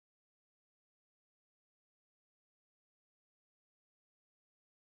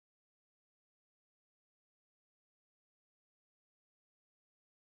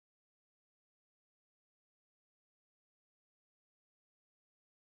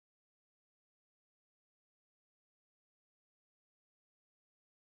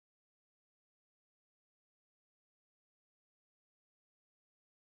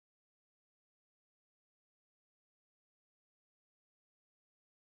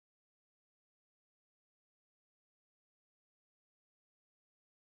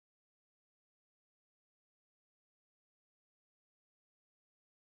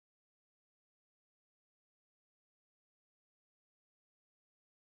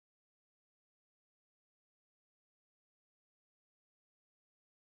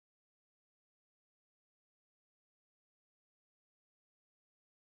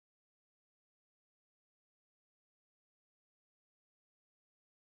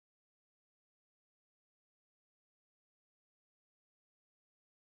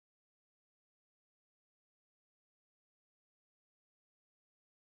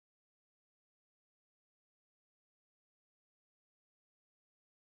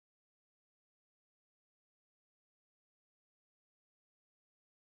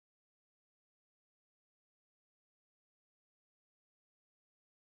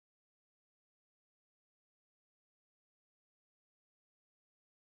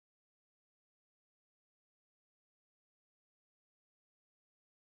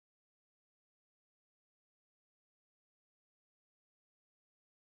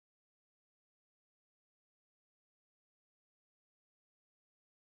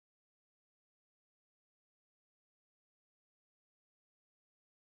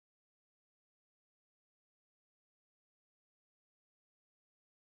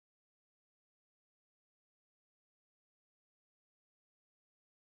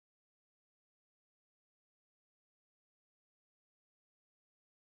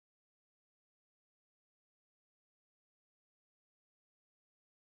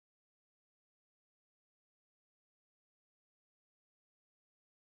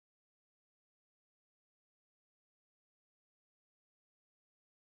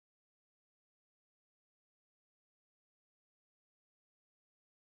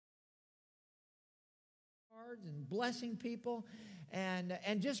cards and blessing people and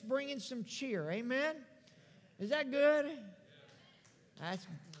just bringing some cheer. Amen? Is that good? That's,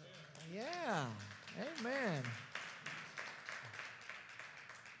 yeah. Amen.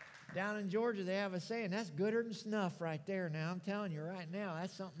 Down in Georgia, they have a saying, that's gooder than snuff right there now. I'm telling you right now,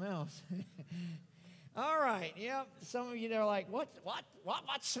 that's something else. All right, yep. Some of you, they're like, what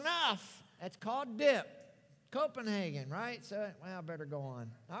snuff? That's called dip. Copenhagen, right? So, well, I better go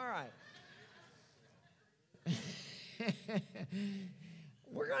on. All right.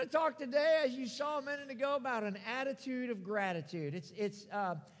 We're going to talk today, as you saw a minute ago, about an attitude of gratitude. It's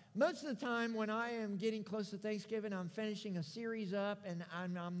most of the time when I am getting close to Thanksgiving, I'm finishing a series up, and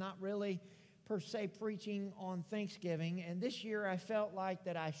I'm not really, per se, preaching on Thanksgiving. And this year I felt like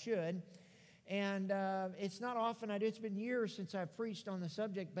that I should. And it's not often I do. It's been years since I've preached on the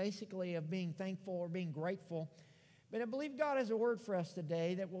subject, basically, of being thankful or being grateful. But I believe God has a word for us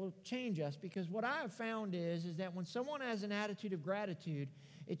today that will change us, because what I have found is that when someone has an attitude of gratitude,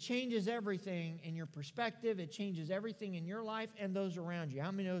 it changes everything in your perspective. It changes everything in your life and those around you.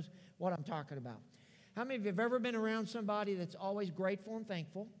 How many knows what I'm talking about? How many of you have ever been around somebody that's always grateful and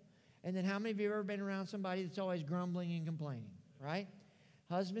thankful? And then how many of you have ever been around somebody that's always grumbling and complaining, right?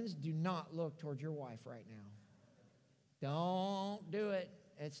 Husbands, do not look towards your wife right now. Don't do it.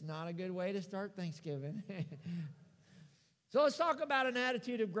 It's not a good way to start Thanksgiving. So let's talk about an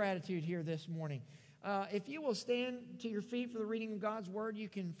attitude of gratitude here this morning. If you will stand to your feet for the reading of God's Word, you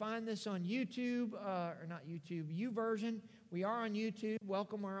can find this on YouTube, or not YouTube, YouVersion. We are on YouTube.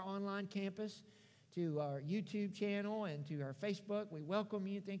 Welcome our online campus to our YouTube channel and to our Facebook. We welcome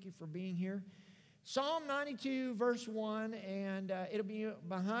you. Thank you for being here. Psalm 92, verse 1, and it'll be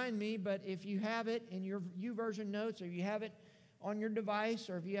behind me, but if you have it in your YouVersion notes, or you have it on your device,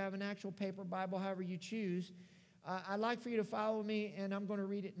 or if you have an actual paper Bible, however you choose, I'd like for you to follow me, and I'm going to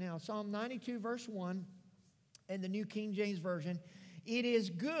read it now. Psalm 92, verse 1, in the New King James Version. It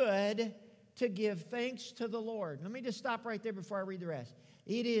is good to give thanks to the Lord. Let me just stop right there before I read the rest.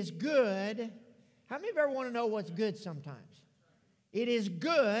 It is good. How many of you ever want to know what's good sometimes? It is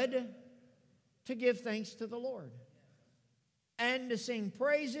good to give thanks to the Lord and to sing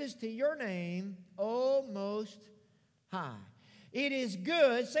praises to your name, O Most High. It is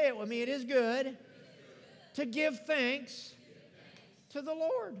good, say it with me, it is good to give thanks to the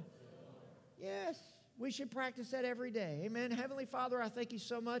Lord. Yes, we should practice that every day. Amen. Heavenly Father, I thank you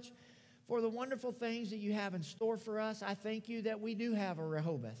so much for the wonderful things that you have in store for us. I thank you that we do have a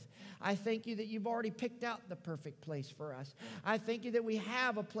Rehoboth. I thank you that you've already picked out the perfect place for us. I thank you that we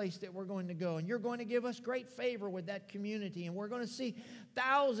have a place that we're going to go, and you're going to give us great favor with that community, and we're going to see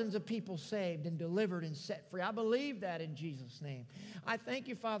thousands of people saved and delivered and set free. I believe that in Jesus' name. I thank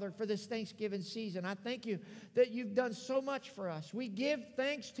you, Father, for this Thanksgiving season. I thank you that you've done so much for us. We give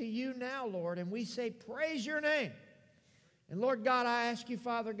thanks to you now, Lord, and we say, praise your name. And Lord God, I ask you,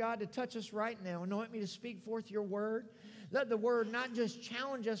 Father God, to touch us right now. Anoint me to speak forth your word. Let the word not just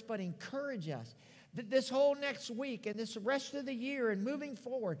challenge us, but encourage us. That this whole next week and this rest of the year and moving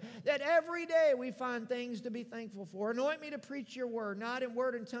forward, that every day we find things to be thankful for. Anoint me to preach your word, not in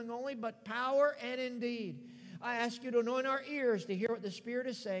word and tongue only, but power and in deed. I ask you to anoint our ears to hear what the Spirit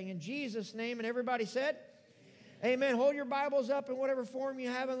is saying. In Jesus' name, and everybody said, amen. Hold your Bibles up in whatever form you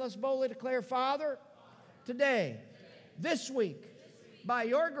have, and let's boldly declare, Father, today, this week, by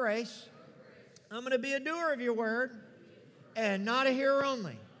your grace, I'm going to be a doer of your word and not a hearer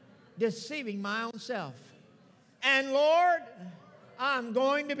only, deceiving my own self. And Lord, I'm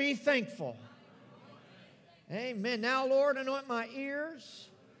going to be thankful. Amen. Now, Lord, anoint my ears,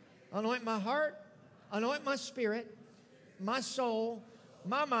 anoint my heart, anoint my spirit, my soul,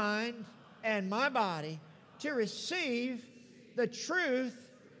 my mind, and my body to receive the truth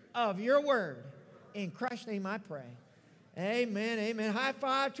of your word. In Christ's name I pray. Amen, amen. High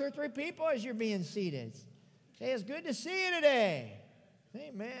five 2 or 3 people as you're being seated. Say, it's good to see you today.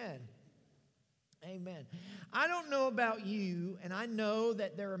 Amen. Amen. I don't know about you, and I know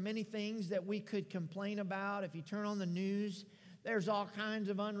that there are many things that we could complain about. If you turn on the news, there's all kinds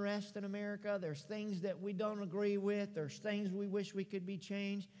of unrest in America. There's things that we don't agree with. There's things we wish we could be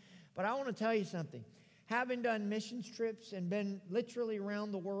changed. But I want to tell you something. Having done missions trips and been literally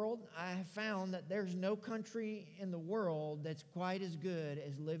around the world, I have found that there's no country in the world that's quite as good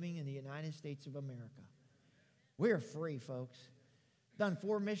as living in the United States of America. We're free, folks. Done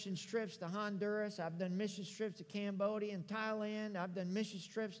 4 missions trips to Honduras. I've done missions trips to Cambodia and Thailand. I've done missions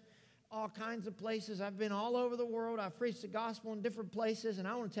trips all kinds of places. I've been all over the world. I've preached the gospel in different places. And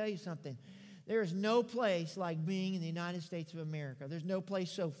I want to tell you something. There is no place like being in the United States of America. There's no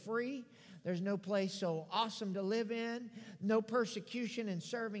place so free. There's no place so awesome to live in. No persecution in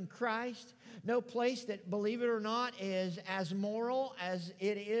serving Christ. No place that, believe it or not, is as moral as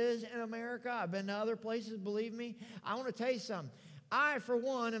it is in America. I've been to other places, believe me. I want to tell you something. I, for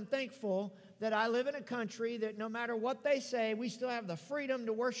one, am thankful that I live in a country that no matter what they say, we still have the freedom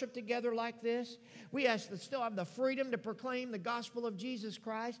to worship together like this. We still have the freedom to proclaim the gospel of Jesus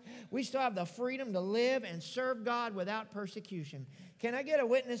Christ. We still have the freedom to live and serve God without persecution. Can I get a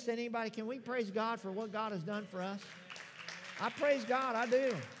witness to anybody? Can we praise God for what God has done for us? I praise God, I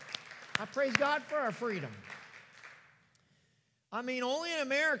do. I praise God for our freedom. I mean, only in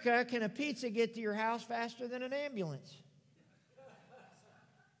America can a pizza get to your house faster than an ambulance.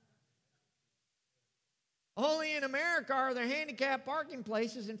 Only in America are there handicapped parking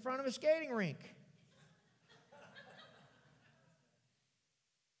places in front of a skating rink.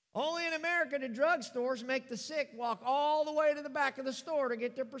 Only in America do drugstores make the sick walk all the way to the back of the store to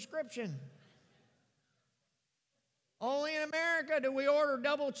get their prescription. Only in America do we order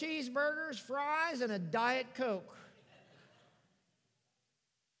double cheeseburgers, fries, and a Diet Coke.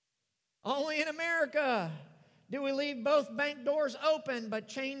 Only in America do we leave both bank doors open but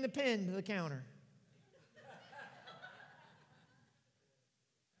chain the pin to the counter.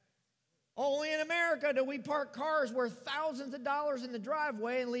 Only in America do we park cars worth thousands of dollars in the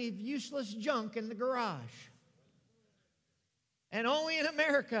driveway and leave useless junk in the garage. And only in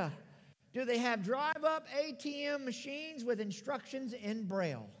America do they have drive-up ATM machines with instructions in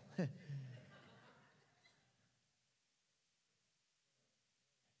Braille.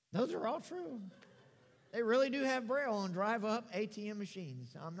 Those are all true. They really do have Braille on drive-up ATM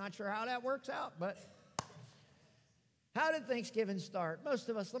machines. I'm not sure how that works out, but how did Thanksgiving start? Most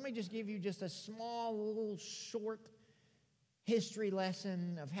of us, let me just give you just a small, little, short history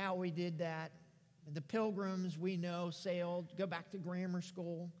lesson of how we did that. The Pilgrims, we know, sailed. Go back to grammar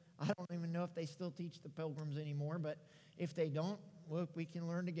school. I don't even know if they still teach the Pilgrims anymore, but if they don't, well, we can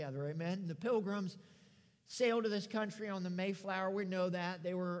learn together, amen? The Pilgrims sailed to this country on the Mayflower. We know that.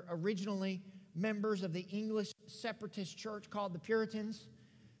 They were originally members of the English separatist church called the Puritans.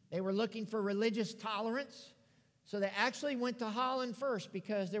 They were looking for religious tolerance. So they actually went to Holland first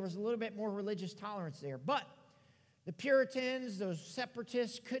because there was a little bit more religious tolerance there. But the Puritans, those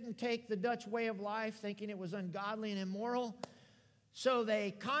separatists, couldn't take the Dutch way of life, thinking it was ungodly and immoral. So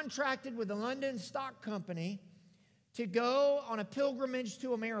they contracted with the London Stock Company to go on a pilgrimage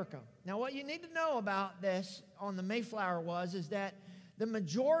to America. Now, what you need to know about this on the Mayflower is that the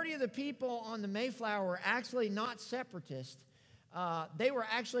majority of the people on the Mayflower were actually not separatists. They were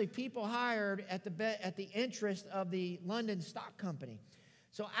actually people hired at the interest of the London Stock Company.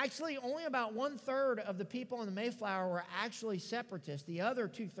 So actually only about 1/3 of the people on the Mayflower were actually separatists. The other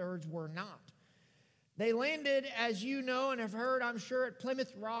 2/3 were not. They landed, as you know and have heard, I'm sure, at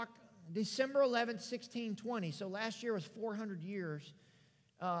Plymouth Rock, December 11th, 1620. So last year was 400 years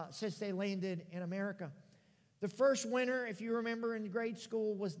since they landed in America. The first winter, if you remember in grade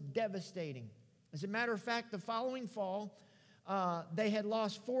school, was devastating. As a matter of fact, the following fall, they had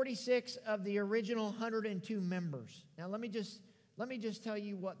lost 46 of the original 102 members. Now, let me just tell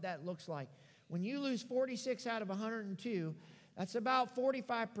you what that looks like. When you lose 46 out of 102, that's about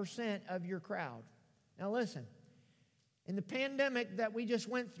 45% of your crowd. Now, listen. In the pandemic that we just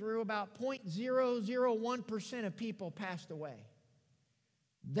went through, about 0.001% of people passed away.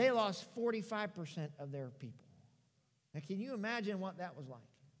 They lost 45% of their people. Now, can you imagine what that was like?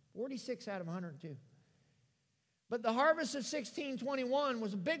 46 out of 102. But the harvest of 1621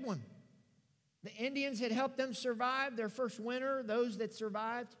 was a big one. The Indians had helped them survive their first winter, those that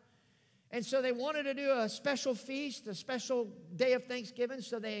survived. And so they wanted to do a special feast, a special day of Thanksgiving,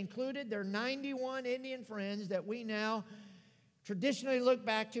 so they included their 91 Indian friends that we now traditionally look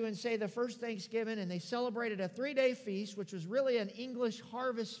back to and say the first Thanksgiving, and they celebrated a 3-day feast, which was really an English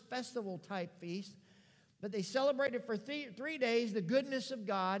harvest festival type feast. But they celebrated for 3 days the goodness of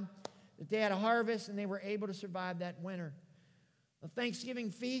God, that they had a harvest and they were able to survive that winter. The Thanksgiving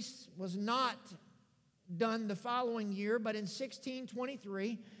feast was not done the following year, but in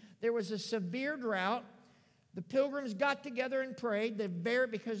 1623, there was a severe drought. The Pilgrims got together and prayed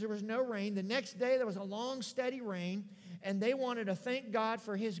because there was no rain. The next day, there was a long, steady rain, and they wanted to thank God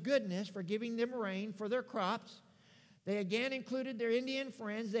for His goodness, for giving them rain for their crops. They again included their Indian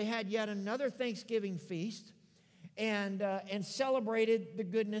friends. They had yet another Thanksgiving feast and celebrated the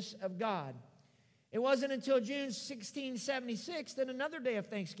goodness of God. It wasn't until June 1676 that another day of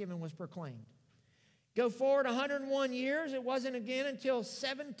Thanksgiving was proclaimed. Go forward 101 years, it wasn't again until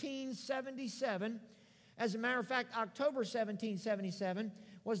 1777 As a matter of fact, October 1777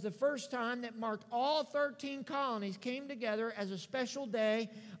 was the first time that marked all 13 colonies came together as a special day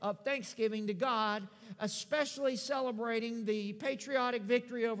of thanksgiving to God, especially celebrating the patriotic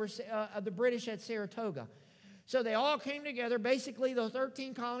victory over the British at Saratoga. So they all came together, basically the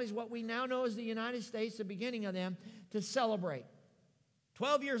 13 colonies, what we now know as the United States, the beginning of them, to celebrate.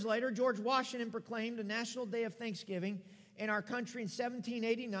 12 years later, George Washington proclaimed a national day of thanksgiving in our country in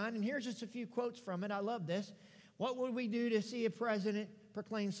 1789. And here's just a few quotes from it. I love this. What would we do to see a president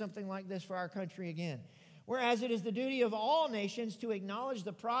proclaim something like this for our country again? Whereas it is the duty of all nations to acknowledge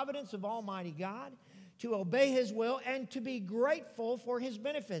the providence of Almighty God, to obey His will, and to be grateful for His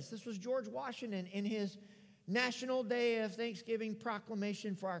benefits. This was George Washington in his National Day of Thanksgiving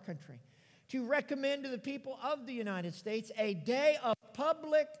proclamation for our country. To recommend to the people of the United States a day of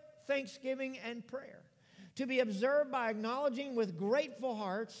public thanksgiving and prayer, to be observed by acknowledging with grateful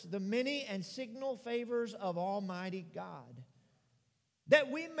hearts the many and signal favors of Almighty God, that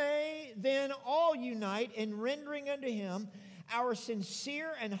we may then all unite in rendering unto Him our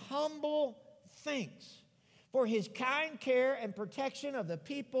sincere and humble thanks for His kind care and protection of the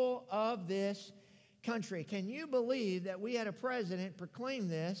people of this country. Can you believe that we had a president proclaim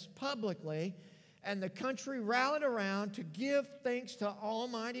this publicly, and the country rallied around to give thanks to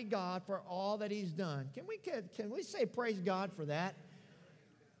Almighty God for all that He's done? Can we say praise God for that?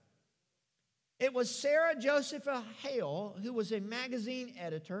 It was Sarah Josepha Hale, who was a magazine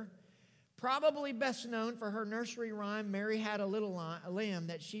editor, probably best known for her nursery rhyme, Mary Had a Little Lamb,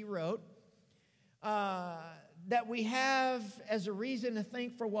 that she wrote, that we have as a reason to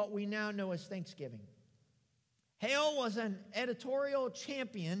thank for what we now know as Thanksgiving. Hale was an editorial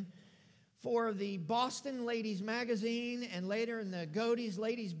champion for the Boston Ladies magazine and later in the Godey's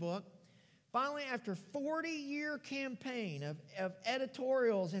Ladies book. Finally, after a 40-year campaign of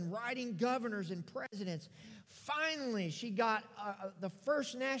editorials and writing governors and presidents, finally she got the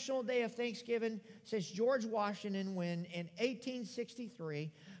first National Day of Thanksgiving since George Washington, when in 1863,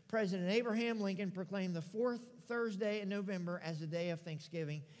 President Abraham Lincoln proclaimed the fourth Thursday in November as the day of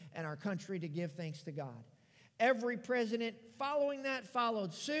Thanksgiving in our country to give thanks to God. Every president following that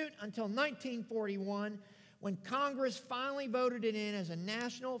followed suit until 1941, when Congress finally voted it in as a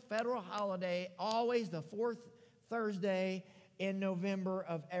national federal holiday, always the fourth Thursday in November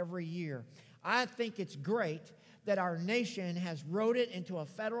of every year. I think it's great that our nation has wrote it into a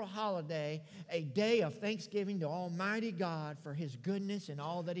federal holiday, a day of thanksgiving to Almighty God for His goodness and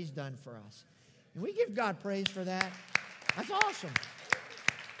all that He's done for us. And we give God praise for that. That's awesome.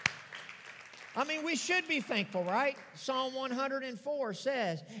 I mean, we should be thankful, right? Psalm 104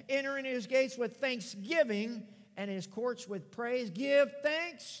 says, enter into His gates with thanksgiving and His courts with praise. Give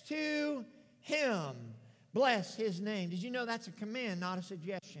thanks to Him. Bless His name. Did you know that's a command, not a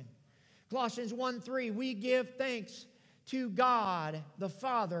suggestion? Colossians 1:3, we give thanks to God, the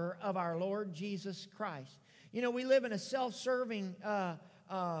Father of our Lord Jesus Christ. You know, we live in a self-serving,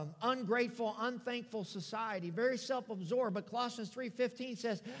 ungrateful, unthankful society, very self-absorbed. But Colossians 3:15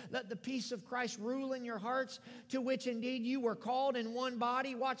 says, let the peace of Christ rule in your hearts, to which indeed you were called in one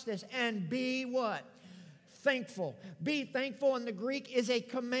body. Watch this. And be what? Thankful. Be thankful in the Greek is a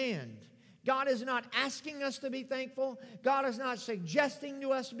command. God is not asking us to be thankful. God is not suggesting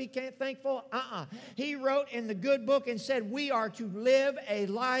to us to be thankful. He wrote in the good book and said we are to live a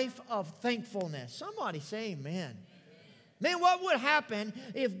life of thankfulness. Somebody say amen. Man, what would happen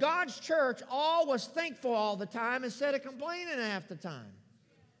if God's church all was thankful all the time instead of complaining half the time?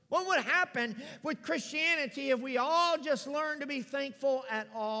 What would happen with Christianity if we all just learned to be thankful at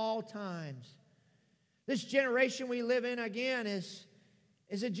all times? This generation we live in, again, is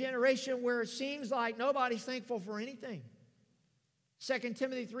a generation where it seems like nobody's thankful for anything. 2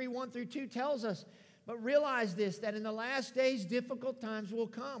 Timothy 3:1-2 tells us, but realize this, that in the last days difficult times will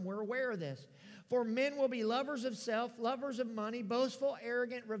come. We're aware of this. For men will be lovers of self, lovers of money, boastful,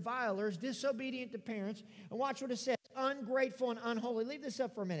 arrogant, revilers, disobedient to parents. And watch what it says, ungrateful and unholy. Leave this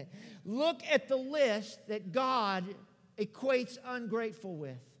up for a minute. Look at the list that God equates ungrateful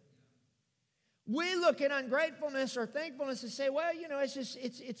with. We look at ungratefulness or thankfulness and say, well, you know,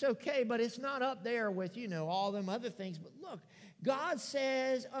 it's okay, but it's not up there with, you know, all them other things. But look, God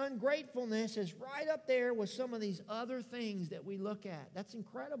says ungratefulness is right up there with some of these other things that we look at. That's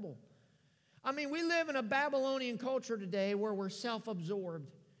incredible. I mean, we live in a Babylonian culture today where we're self-absorbed.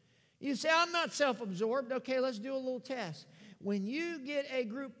 You say, I'm not self-absorbed. Okay, let's do a little test. When you get a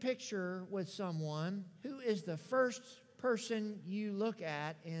group picture with someone, who is the first person you look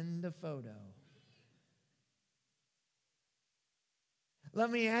at in the photo?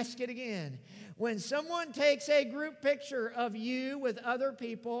 Let me ask it again. When someone takes a group picture of you with other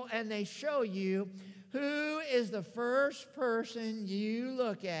people and they show you, Who is the first person you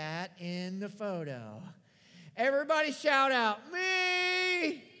look at in the photo? Everybody shout out,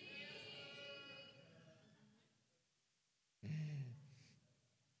 me!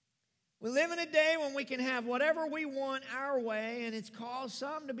 We live in a day when we can have whatever we want our way, and it's caused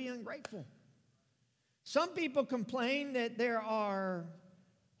some to be ungrateful. Some people complain that there are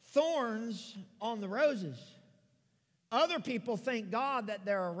thorns on the roses. Other people thank God that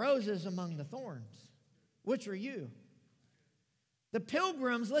there are roses among the thorns. Which are you? The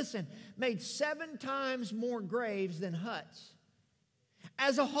Pilgrims, listen, made 7 times more graves than huts.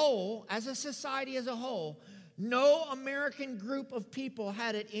 As a whole, as a society as a whole, no American group of people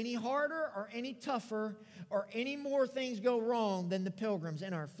had it any harder or any tougher or any more things go wrong than the Pilgrims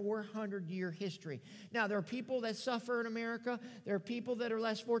in our 400-year history. Now, there are people that suffer in America. There are people that are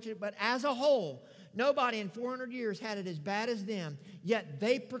less fortunate. But as a whole, nobody in 400 years had it as bad as them. Yet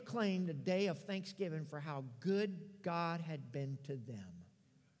they proclaimed a day of thanksgiving for how good God had been to them.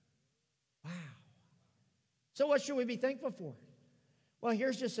 Wow. So what should we be thankful for? Well,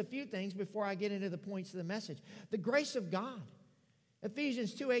 here's just a few things before I get into the points of the message. The grace of God.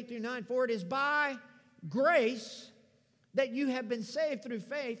 Ephesians 2:8-9, for it is by grace that you have been saved through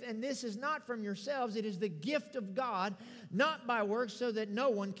faith, and this is not from yourselves. It is the gift of God, not by works, so that no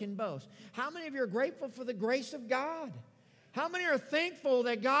one can boast. How many of you are grateful for the grace of God? How many are thankful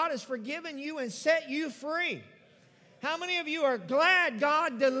that God has forgiven you and set you free? How many of you are glad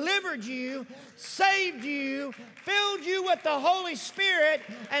God delivered you, saved you, filled you with the Holy Spirit,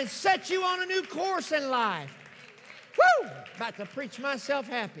 and set you on a new course in life? Woo! About to preach myself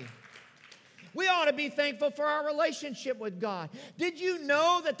happy. We ought to be thankful for our relationship with God. Did you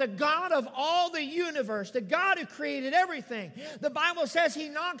know that the God of all the universe, the God who created everything, the Bible says He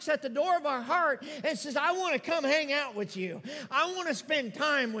knocks at the door of our heart and says, I want to come hang out with you. I want to spend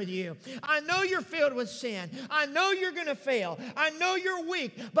time with you. I know you're filled with sin. I know you're going to fail. I know you're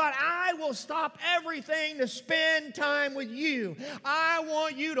weak, but I will stop everything to spend time with you. I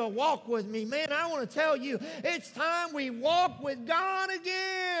want you to walk with me. Man, I want to tell you, it's time we walk with God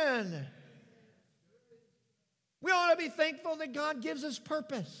again. We ought to be thankful that God gives us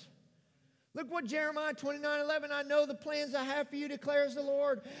purpose. Look what Jeremiah 29:11, I know the plans I have for you, declares the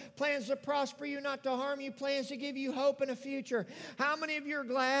Lord. Plans to prosper you, not to harm you. Plans to give you hope and a future. How many of you are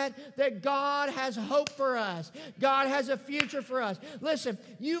glad that God has hope for us? God has a future for us. Listen,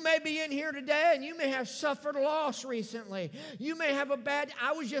 you may be in here today and you may have suffered loss recently. You may have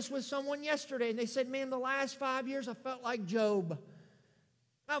I was just with someone yesterday and they said, man, the last 5 years I felt like Job.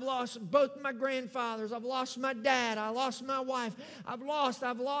 I've lost both my grandfathers. I've lost my dad. I lost my wife. I've lost.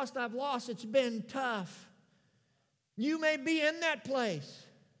 It's been tough. You may be in that place.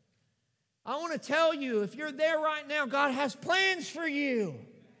 I want to tell you, if you're there right now, God has plans for you.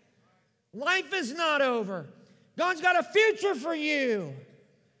 Life is not over. God's got a future for you.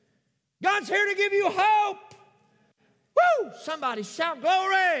 God's here to give you hope. Woo! Somebody shout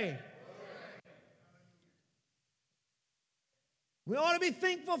glory. We ought to be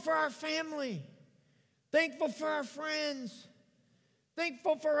thankful for our family, thankful for our friends,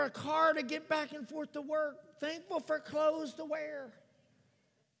 thankful for a car to get back and forth to work, thankful for clothes to wear.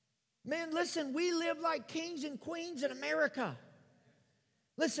 Man, listen, we live like kings and queens in America.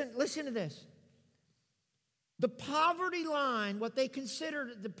 Listen to this. The poverty line, what they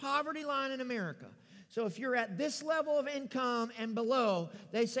consider the poverty line in America. So if you're at this level of income and below,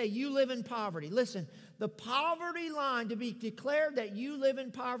 they say you live in poverty. Listen, the poverty line, to be declared that you live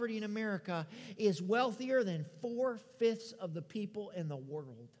in poverty in America, is wealthier than 4/5 of the people in the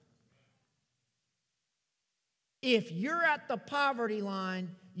world. If you're at the poverty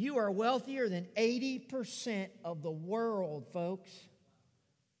line, you are wealthier than 80% of the world, folks.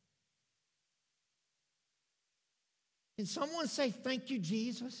 Can someone say, thank you,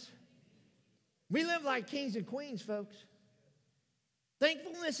 Jesus? We live like kings and queens, folks.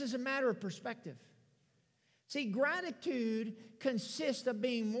 Thankfulness is a matter of perspective. See, gratitude consists of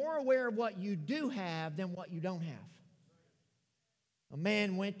being more aware of what you do have than what you don't have. A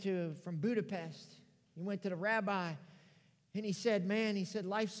man went from Budapest. He went to the rabbi, and he said,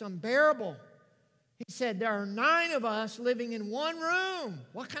 life's unbearable. He said, there are 9 of us living in one room.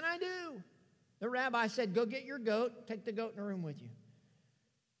 What can I do? The rabbi said, go get your goat. Take the goat in the room with you.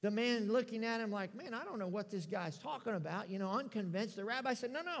 The man looking at him like, man, I don't know what this guy's talking about, unconvinced. The rabbi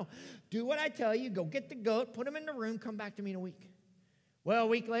said, no, do what I tell you. Go get the goat, put him in the room, come back to me in a week. Well, a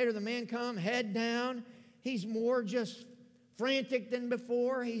week later, the man come, head down. He's more just frantic than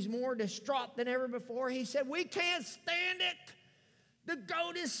before. He's more distraught than ever before. He said, we can't stand it. The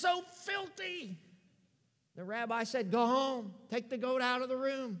goat is so filthy. The rabbi said, go home, take the goat out of the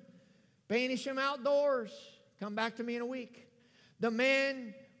room. Banish him outdoors. Come back to me in a week. The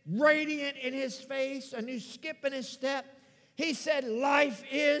man, radiant in his face, a new skip in his step, he said, life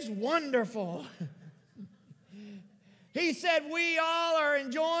is wonderful. He said, we all are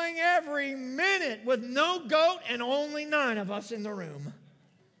enjoying every minute with no goat and only 9 of us in the room.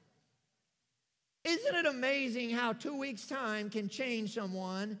 Isn't it amazing how 2 weeks' time can change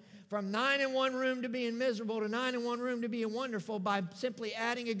someone from 9 in one room to being miserable to 9 in one room to being wonderful by simply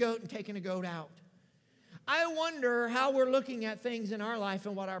adding a goat and taking a goat out? I wonder how we're looking at things in our life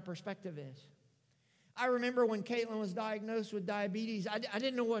and what our perspective is. I remember when Caitlin was diagnosed with diabetes, I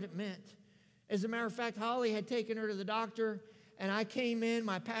didn't know what it meant. As a matter of fact, Holly had taken her to the doctor, and I came in,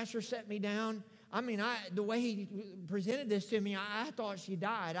 my pastor set me down. The way he presented this to me, I thought she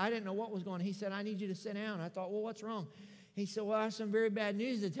died. I didn't know what was going on. He said, I need you to sit down. I thought, well, what's wrong? He said, well, I have some very bad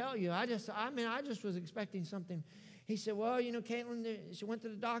news to tell you. I just was expecting something. He said, well, Caitlin, she went to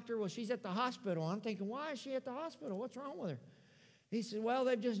the doctor. Well, she's at the hospital. I'm thinking, why is she at the hospital? What's wrong with her? He said, well,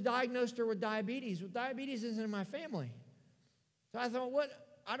 they've just diagnosed her with diabetes. Well, diabetes isn't in my family. So I thought,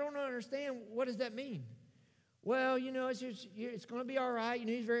 I don't understand. What does that mean? Well, it's going to be all right.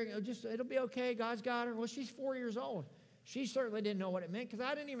 It'll be okay. God's got her. Well, she's 4 years old. She certainly didn't know what it meant because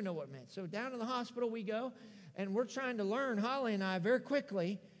I didn't even know what it meant. So down to the hospital we go, and we're trying to learn, Holly and I, very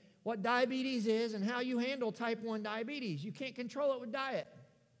quickly, what diabetes is and how you handle type 1 diabetes. You can't control it with diet.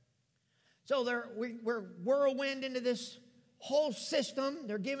 So we're whirlwind into this whole system.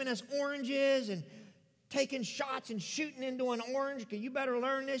 They're giving us oranges and taking shots and shooting into an orange. You better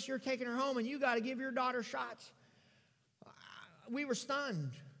learn this. You're taking her home, and you got to give your daughter shots. We were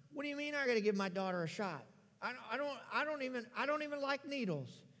stunned. What do you mean I got to give my daughter a shot? I don't even like needles.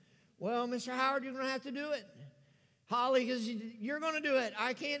 Well, Mr. Howard, you're going to have to do it. Holly, because you're going to do it.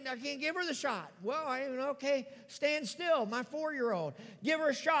 I can't give her the shot. Well, okay, stand still. My 4-year-old. Give her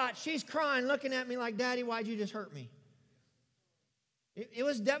a shot. She's crying, looking at me like, Daddy, why'd you just hurt me? It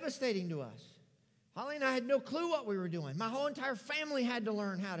was devastating to us. Holly and I had no clue what we were doing. My whole entire family had to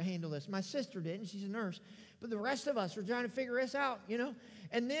learn how to handle this. My sister didn't. She's a nurse. But the rest of us were trying to figure this out,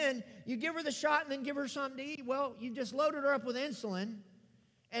 And then you give her the shot and then give her something to eat. Well, you just loaded her up with insulin.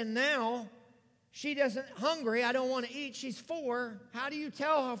 And now she doesn't hungry. I don't want to eat. She's 4. How do you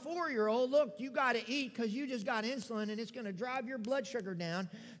tell a 4-year-old, look, you got to eat because you just got insulin and it's going to drive your blood sugar down.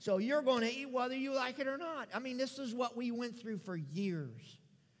 So you're going to eat whether you like it or not. This is what we went through for years.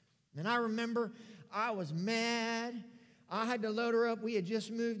 And I remember I was mad. I had to load her up. We had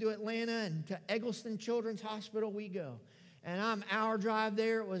just moved to Atlanta, and to Eggleston Children's Hospital we go. And I'm hour drive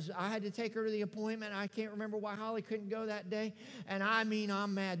there. I had to take her to the appointment. I can't remember why Holly couldn't go that day. And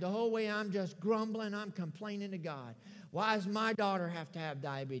I'm mad. The whole way I'm just grumbling. I'm complaining to God. Why does my daughter have to have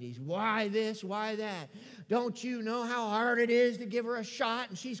diabetes? Why this? Why that? Don't you know how hard it is to give her a shot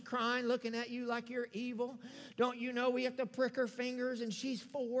and she's crying, looking at you like you're evil? Don't you know we have to prick her fingers and she's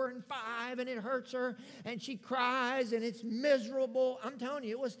 4 and 5 and it hurts her and she cries and it's miserable? I'm telling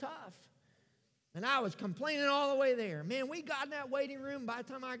you, it was tough. And I was complaining all the way there. Man, we got in that waiting room. By the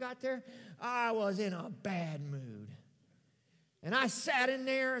time I got there, I was in a bad mood. And I sat in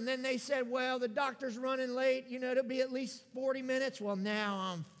there, and then they said, well, the doctor's running late. It'll be at least 40 minutes. Well, now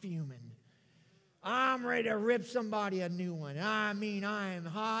I'm fuming. I'm ready to rip somebody a new one. I am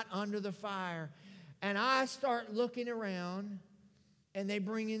hot under the fire. And I start looking around, and they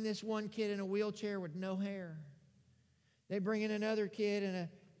bring in this one kid in a wheelchair with no hair. They bring in another kid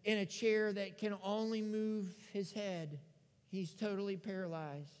in a chair that can only move his head. He's totally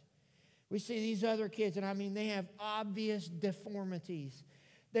paralyzed. We see these other kids, and they have obvious deformities.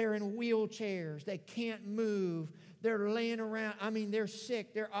 They're in wheelchairs. They can't move. They're laying around. They're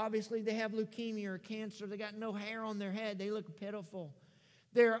sick. They have leukemia or cancer. They got no hair on their head. They look pitiful.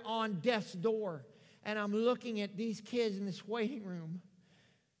 They're on death's door. And I'm looking at these kids in this waiting room.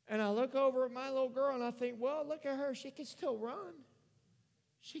 And I look over at my little girl, and I think, well, look at her. She can still run.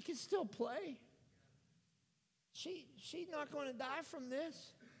 She can still play. She's not going to die from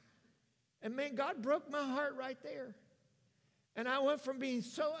this. And man, God broke my heart right there. And I went from being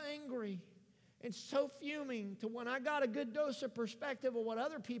so angry and so fuming to when I got a good dose of perspective of what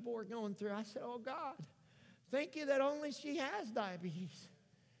other people were going through, I said, oh God, thank you that only she has diabetes.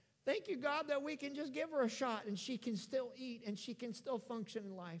 Thank you, God, that we can just give her a shot and she can still eat and she can still function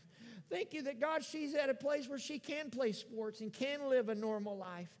in life. Thank you that, God, she's at a place where she can play sports and can live a normal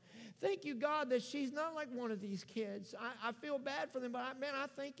life. Thank you, God, that she's not like one of these kids. I feel bad for them, but I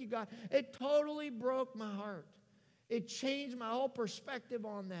thank you, God. It totally broke my heart. It changed my whole perspective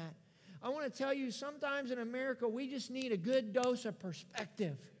on that. I want to tell you, sometimes in America, we just need a good dose of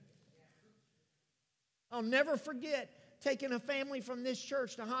perspective. I'll never forget taken a family from this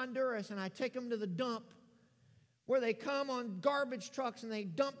church to Honduras, and I take them to the dump where they come on garbage trucks and they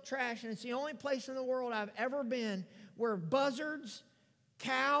dump trash, and it's the only place in the world I've ever been where buzzards,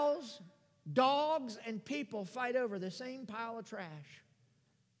 cows, dogs, and people fight over the same pile of trash.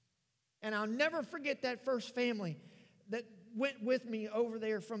 And I'll never forget that first family that went with me over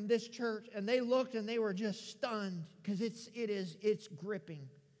there from this church, and they looked and they were just stunned because it's gripping.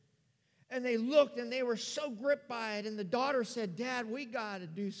 And they looked and they were so gripped by it, and the daughter said, "Dad, we got to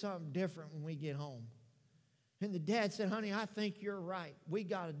do something different when we get home." And the dad said, "Honey, I think you're right. We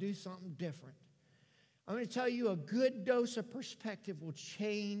got to do something different." I'm going to tell you, a good dose of perspective will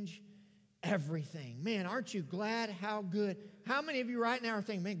change everything. Man, aren't you glad how good? How many of you right now are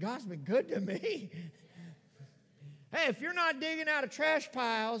thinking, "Man, God's been good to me"? Hey, if you're not digging out of trash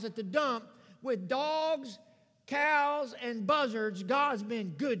piles at the dump with dogs, cows, and buzzards, God's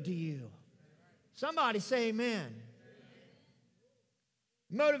been good to you. Somebody say amen.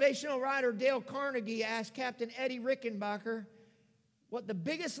 Motivational writer Dale Carnegie asked Captain Eddie Rickenbacker what the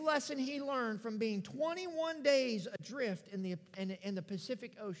biggest lesson he learned from being 21 days adrift in the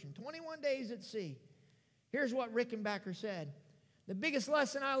Pacific Ocean, 21 days at sea. Here's what Rickenbacker said. "The biggest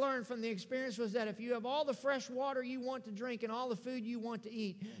lesson I learned from the experience was that if you have all the fresh water you want to drink and all the food you want to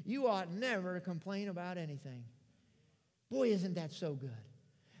eat, you ought never to complain about anything." Boy, isn't that so good.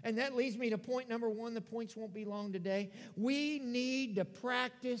 And that leads me to point number one. The points won't be long today. We need to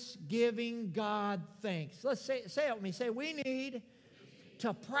practice giving God thanks. Let's say it with me. Say, we need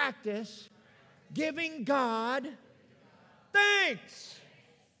to practice giving God thanks.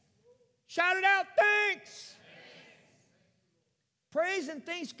 Shout it out, thanks. Praise and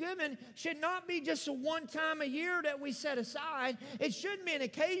thanksgiving should not be just a one time a year that we set aside. It shouldn't be an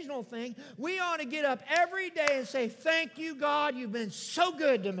occasional thing. We ought to get up every day and say, "Thank you, God, you've been so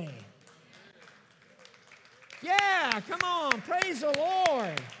good to me." Yeah, come on, praise the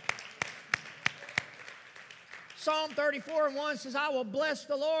Lord. Psalm 34:1 says, "I will bless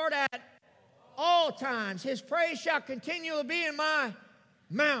the Lord at all times. His praise shall continually be in my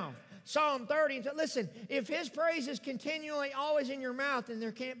mouth." Psalm 30, listen, if His praise is continually always in your mouth, then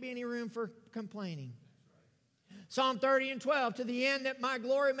there can't be any room for complaining. Psalm 30:12, "To the end that my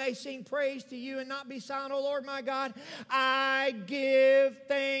glory may sing praise to you and not be silent, O Lord my God, I give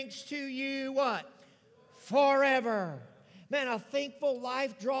thanks to you," what? Forever. Man, a thankful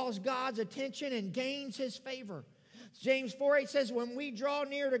life draws God's attention and gains His favor. James 4:8 says, when we draw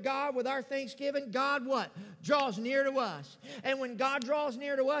near to God with our thanksgiving, God what? Draws near to us. And when God draws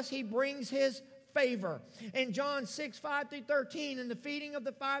near to us, He brings His favor. In John 6:5-13, in the feeding of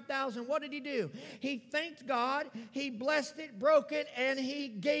the 5,000, what did He do? He thanked God, He blessed it, broke it, and He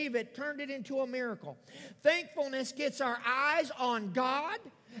gave it, turned it into a miracle. Thankfulness gets our eyes on God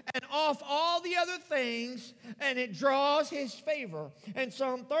and off all the other things, and it draws His favor. And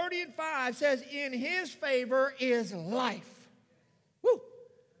Psalm 30:5 says, in His favor is life. Woo!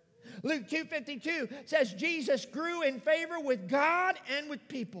 Luke 2:52 says, Jesus grew in favor with God and with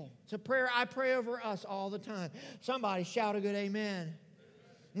people. It's a prayer I pray over us all the time. Somebody shout a good amen.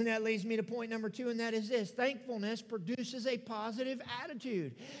 And that leads me to point number 2, and that is this. Thankfulness produces a positive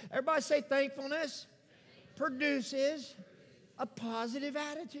attitude. Everybody say thankfulness produces a positive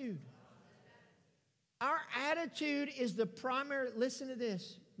attitude. Our attitude is the primary, listen to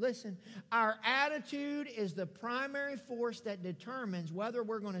this, listen. Our attitude is the primary force that determines whether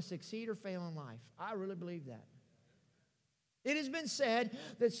we're going to succeed or fail in life. I really believe that. It has been said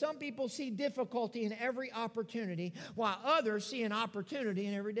that some people see difficulty in every opportunity, while others see an opportunity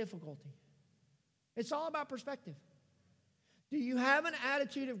in every difficulty. It's all about perspective. Do you have an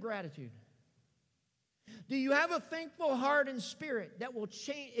attitude of gratitude? Do you have a thankful heart and spirit that will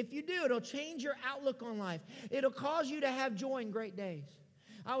change? If you do, it'll change your outlook on life. It'll cause you to have joy in great days.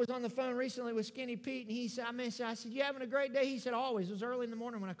 I was on the phone recently with Skinny Pete, and he said, I said, you having a great day? He said, always. It was early in the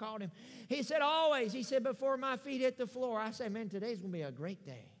morning when I called him. He said, always. He said, before my feet hit the floor. I said, man, today's going to be a great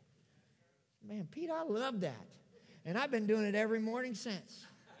day. Man, Pete, I love that. And I've been doing it every morning since.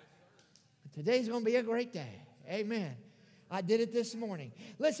 Today's going to be a great day. Amen. I did it this morning.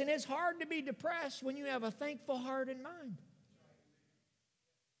 Listen, it's hard to be depressed when you have a thankful heart and mind.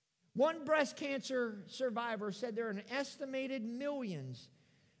 One breast cancer survivor said there are an estimated millions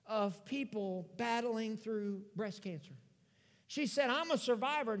of people battling through breast cancer. She said, I'm a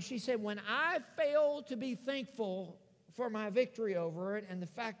survivor. And she said, when I fail to be thankful for my victory over it and the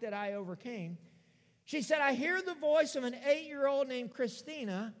fact that I overcame, she said, I hear the voice of an 8-year-old named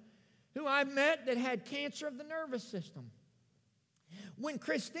Christina who I met that had cancer of the nervous system. When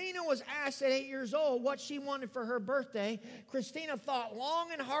Christina was asked at 8 years old what she wanted for her birthday, Christina thought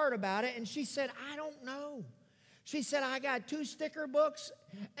long and hard about it, and she said, I don't know. She said, I got 2 sticker books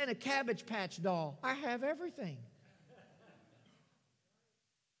and a Cabbage Patch doll. I have everything.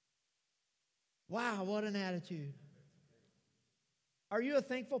 Wow, what an attitude. Are you a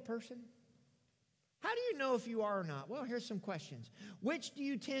thankful person? How do you know if you are or not? Well, here's some questions. Which do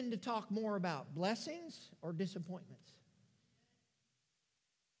you tend to talk more about, blessings or disappointments?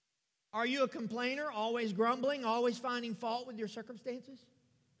 Are you a complainer, always grumbling, always finding fault with your circumstances?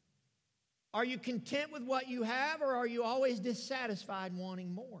 Are you content with what you have, or are you always dissatisfied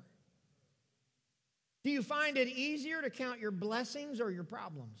wanting more? Do you find it easier to count your blessings or your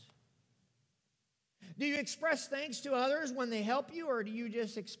problems? Do you express thanks to others when they help you, or do you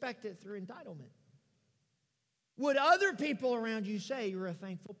just expect it through entitlement? Would other people around you say you're a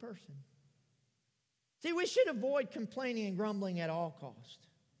thankful person? See, we should avoid complaining and grumbling at all costs.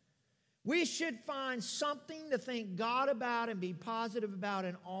 We should find something to thank God about and be positive about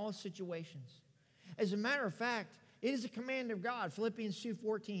in all situations. As a matter of fact, it is a command of God. Philippians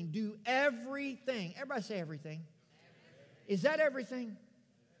 2:14, do everything. Everybody say everything. Is that everything?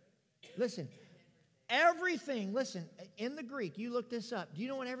 Listen, everything, listen, in the Greek, you look this up. Do you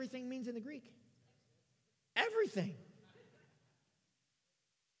know what everything means in the Greek? Everything.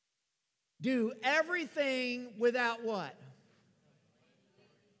 Do everything without what?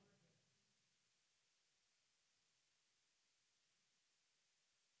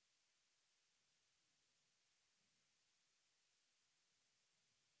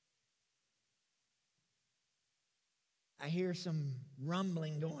 I hear some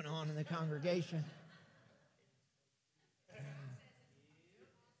rumbling going on in the congregation.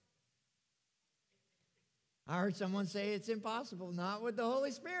 I heard someone say it's impossible, not with the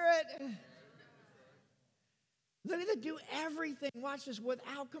Holy Spirit. Look at that, do everything, watch this,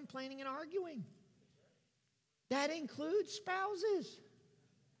 without complaining and arguing. That includes spouses.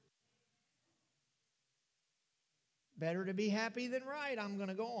 Better to be happy than right. I'm going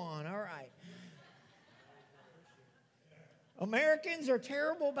to go on. All right. Americans are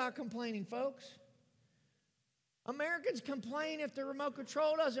terrible about complaining, folks. Americans complain if the remote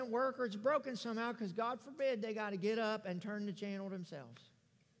control doesn't work or it's broken somehow because, God forbid, they got to get up and turn the channel themselves.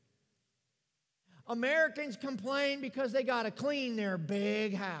 Americans complain because they got to clean their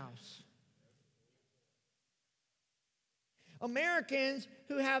big house. Americans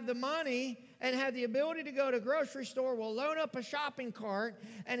who have the money and have the ability to go to a grocery store will load up a shopping cart,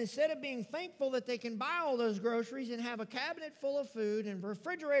 and instead of being thankful that they can buy all those groceries and have a cabinet full of food and a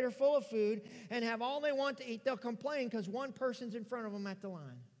refrigerator full of food and have all they want to eat, they'll complain because one person's in front of them at the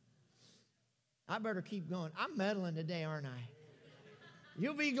line. I better keep going. I'm meddling today, aren't I?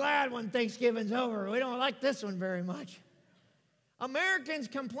 You'll be glad when Thanksgiving's over. We don't like this one very much. Americans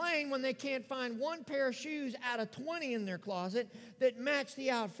complain when they can't find one pair of shoes out of 20 in their closet that match the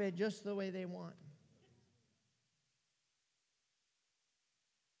outfit just the way they want.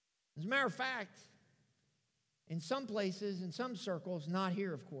 As a matter of fact, in some places, in some circles, not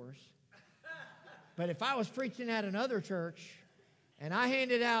here, of course, but if I was preaching at another church and I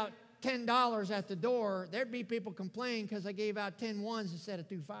handed out $10 at the door, there'd be people complaining because I gave out 10 ones instead of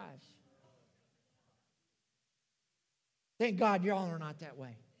 2 fives. Thank God y'all are not that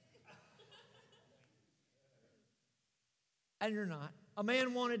way. And you're not. A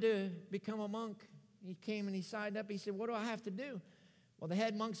man wanted to become a monk. He came and he signed up. He said, what do I have to do? Well, the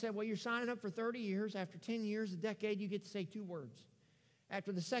head monk said, well, you're signing up for 30 years. After 10 years, a decade, you get to say 2 words.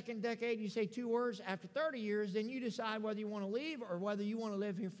 After the second decade, you say 2 words. After 30 years, then you decide whether you want to leave or whether you want to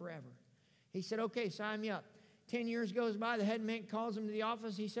live here forever. He said, okay, sign me up. 10 years goes by. The head monk calls him to the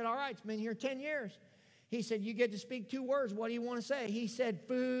office. He said, all right, it's been here 10 years. He said, you get to speak 2 words. What do you want to say? He said,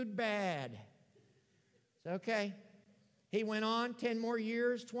 food bad. It's okay. He went on 10 more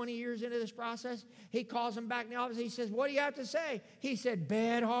years, 20 years into this process. He calls him back in the office. He says, what do you have to say? He said,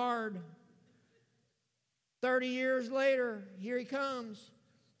 bed hard. 30 years later, here he comes.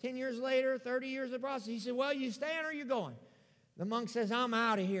 10 years later, 30 years of the process. He said, well, you staying or you going? The monk says, I'm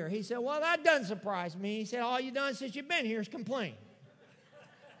out of here. He said, well, that doesn't surprise me. He said, all you've done since you've been here is complain.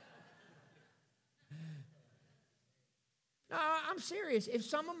 No, I'm serious. If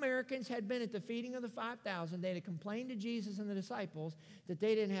some Americans had been at the feeding of the 5,000, they'd have complained to Jesus and the disciples that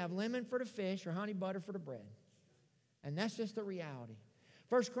they didn't have lemon for the fish or honey butter for the bread. And that's just the reality.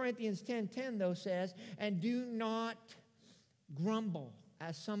 1 Corinthians 10:10, though, says, and do not grumble,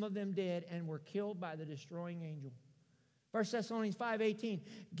 as some of them did and were killed by the destroying angel. 1 Thessalonians 5:18,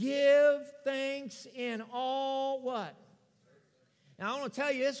 give thanks in all what? Now, I want to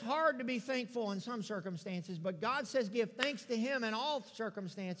tell you, it's hard to be thankful in some circumstances, but God says give thanks to Him in all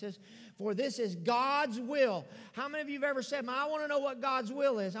circumstances, for this is God's will. How many of you have ever said, I want to know what God's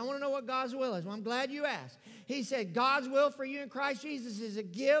will is? I want to know what God's will is. Well, I'm glad you asked. He said God's will for you in Christ Jesus is to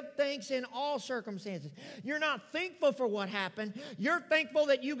give thanks in all circumstances. You're not thankful for what happened. You're thankful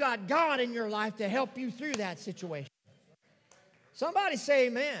that you got God in your life to help you through that situation. Somebody say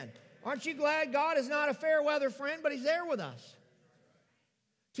amen. Aren't you glad God is not a fair weather friend, but He's there with us?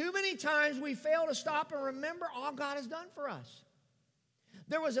 Too many times we fail to stop and remember all God has done for us.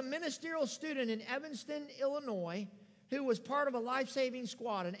 There was a ministerial student in Evanston, Illinois, who was part of a life-saving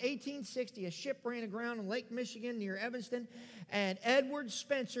squad. In 1860, a ship ran aground in Lake Michigan near Evanston, and Edward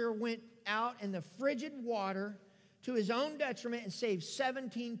Spencer went out in the frigid water to his own detriment and saved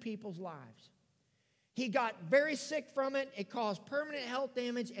 17 people's lives. He got very sick from it. It caused permanent health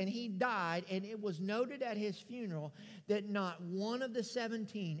damage, and he died. And it was noted at his funeral that not one of the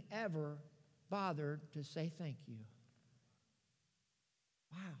 17 ever bothered to say thank you.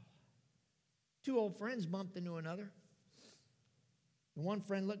 Wow. Two old friends bumped into another. And one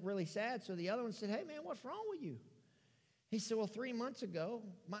friend looked really sad, so the other one said, hey, man, what's wrong with you? He said, well, 3 months ago,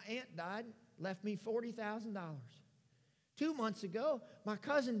 my aunt died, left me $40,000. 2 months ago, my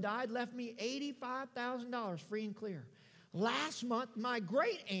cousin died, left me $85,000 free and clear. Last month, my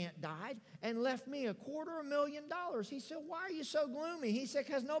great aunt died and left me $250,000. He said, why are you so gloomy? He said,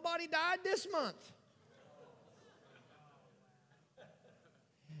 because nobody died this month.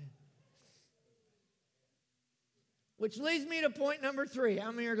 Which leads me to point number 3.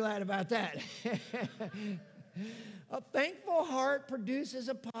 How many are glad about that? A thankful heart produces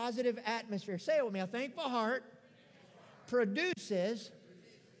a positive atmosphere. Say it with me. A thankful heart produces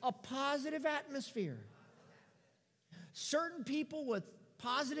a positive atmosphere. Certain people with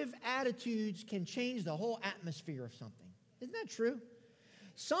positive attitudes can change the whole atmosphere of something. Isn't that true?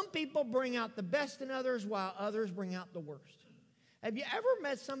 Some people bring out the best in others while others bring out the worst. Have you ever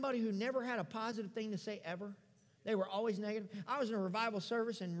met somebody who never had a positive thing to say ever? They were always negative. I was in a revival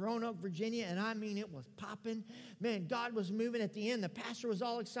service in Roanoke, Virginia, and I mean, it was popping. Man, God was moving at the end. The pastor was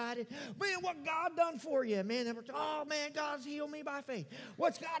all excited. Man, what God done for you? Man, they were, oh, man, God's healed me by faith.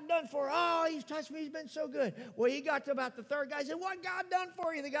 What's God done for you? Oh, He's touched me. He's been so good. Well, he got to about the third guy. He said, what God done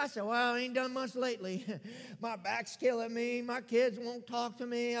for you? The guy said, well, he ain't done much lately. My back's killing me. My kids won't talk to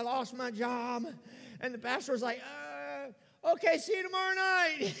me. I lost my job. And the pastor was like, okay, see you tomorrow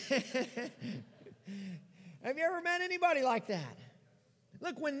night. Have you ever met anybody like that?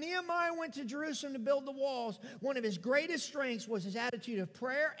 Look, when Nehemiah went to Jerusalem to build the walls, one of his greatest strengths was his attitude of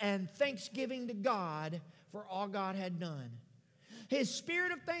prayer and thanksgiving to God for all God had done. His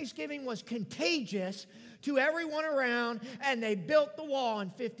spirit of thanksgiving was contagious to everyone around, and they built the wall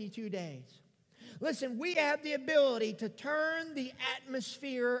in 52 days. Listen, we have the ability to turn the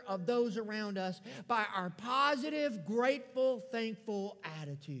atmosphere of those around us by our positive, grateful, thankful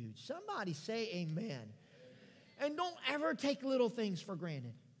attitude. Somebody say amen. And don't ever take little things for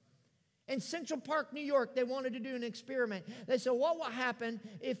granted. In Central Park, New York, they wanted to do an experiment. They said, what will happen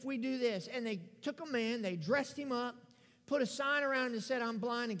if we do this? And they took a man, they dressed him up, put a sign around him that said, I'm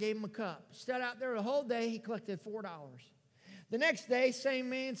blind, and gave him a cup. Stood out there the whole day, he collected $4. The next day, same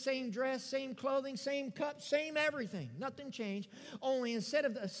man, same dress, same clothing, same cup, same everything. Nothing changed. Only instead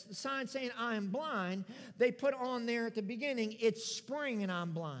of the sign saying, I am blind, they put on there at the beginning, it's spring and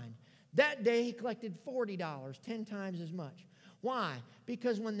I'm blind. That day, he collected $40, 10 times as much. Why?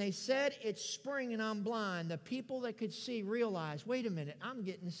 Because when they said it's spring and I'm blind, the people that could see realized, wait a minute, I'm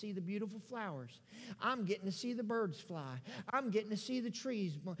getting to see the beautiful flowers. I'm getting to see the birds fly. I'm getting to see the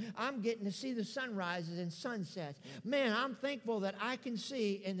trees. I'm getting to see the sunrises and sunsets. Man, I'm thankful that I can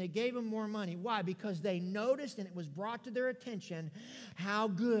see, and they gave him more money. Why? Because they noticed, and it was brought to their attention, how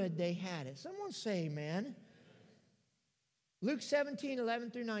good they had it. Someone say amen. Luke 17,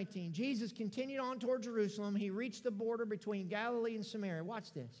 11 through 19. Jesus continued on toward Jerusalem. He reached the border between Galilee and Samaria.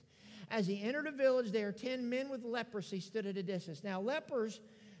 Watch this. As he entered a village there, 10 men with leprosy stood at a distance. Now, lepers,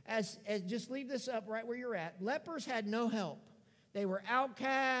 as just leave this up right where you're at. Lepers had no help. They were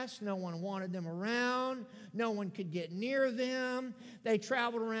outcasts. No one wanted them around. No one could get near them. They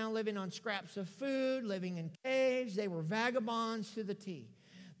traveled around living on scraps of food, living in caves. They were vagabonds to the T.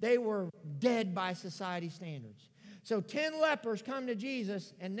 They were dead by society standards. So 10 lepers come to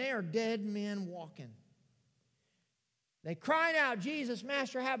Jesus, and they are dead men walking. They cried out, Jesus,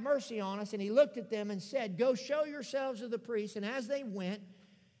 Master, have mercy on us. And he looked at them and said, go show yourselves to the priests. And as they went,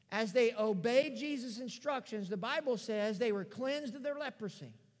 as they obeyed Jesus' instructions, the Bible says they were cleansed of their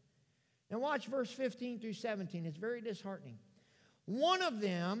leprosy. Now watch verse 15 through 17. It's very disheartening. One of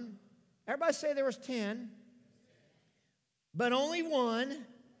them, everybody say there was 10. But only one,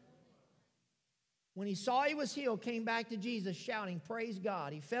 when he saw he was healed, came back to Jesus shouting, "Praise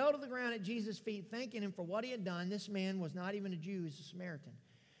God." He fell to the ground at Jesus' feet, thanking him for what he had done. This man was not even a Jew, he was a Samaritan.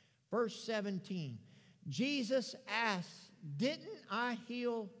 Verse 17, Jesus asked, "Didn't I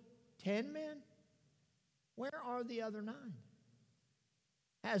heal 10 men? Where are the other 9?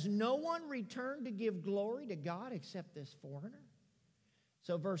 Has no one returned to give glory to God except this foreigner?"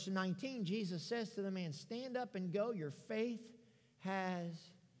 So verse 19, Jesus says to the man, "Stand up and go. Your faith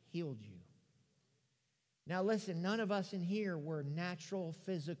has healed you." Now listen, none of us in here were natural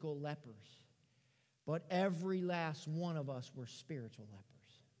physical lepers, but every last one of us were spiritual lepers.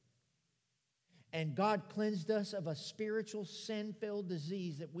 And God cleansed us of a spiritual sin-filled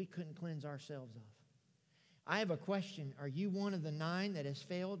disease that we couldn't cleanse ourselves of. I have a question. Are you one of the 9 that has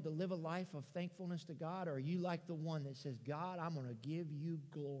failed to live a life of thankfulness to God? Or are you like the one that says, "God, I'm going to give you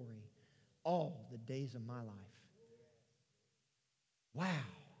glory all the days of my life"? Wow.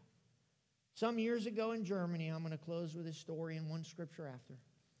 Some years ago in Germany, I'm going to close with this story and one scripture after.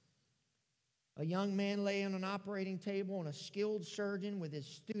 A young man lay on an operating table, and a skilled surgeon with his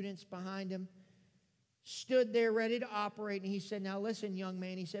students behind him stood there ready to operate. And he said, "Now listen, young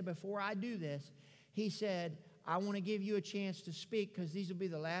man," he said, "before I do this," he said, "I want to give you a chance to speak because these will be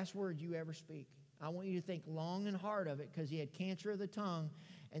the last words you ever speak. I want you to think long and hard of it," because he had cancer of the tongue,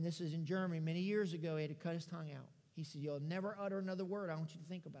 and this is in Germany. Many years ago, he had to cut his tongue out. He said, "You'll never utter another word. I want you to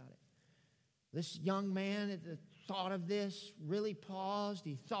think about it." This young man, at the thought of this, really paused.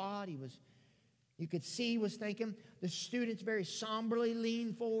 He thought. You could see he was thinking. The students very somberly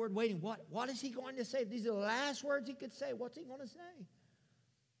leaned forward, waiting. What is he going to say? These are the last words he could say. What's he going to say?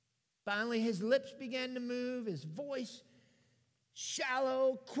 Finally, his lips began to move, his voice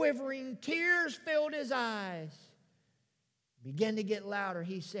shallow, quivering, tears filled his eyes. Began to get louder.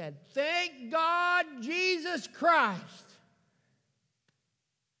 He said, "Thank God, Jesus Christ."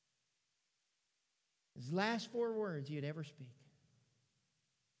 His last 4 words he'd ever speak.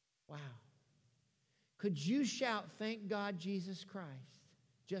 Wow. Could you shout, "Thank God, Jesus Christ,"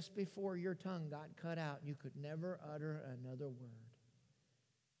 just before your tongue got cut out and you could never utter another word?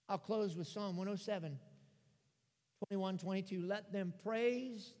 I'll close with Psalm 107, 21, 22. "Let them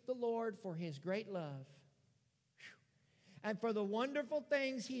praise the Lord for his great love and for the wonderful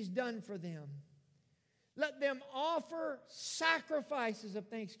things he's done for them. Let them offer sacrifices of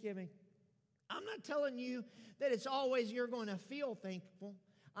thanksgiving." I'm not telling you that it's always you're going to feel thankful.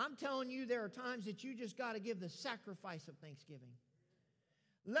 I'm telling you there are times that you just got to give the sacrifice of thanksgiving.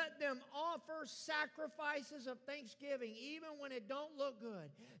 Let them offer sacrifices of thanksgiving, even when it don't look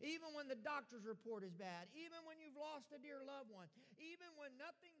good, even when the doctor's report is bad, even when you've lost a dear loved one, even when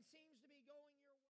nothing seems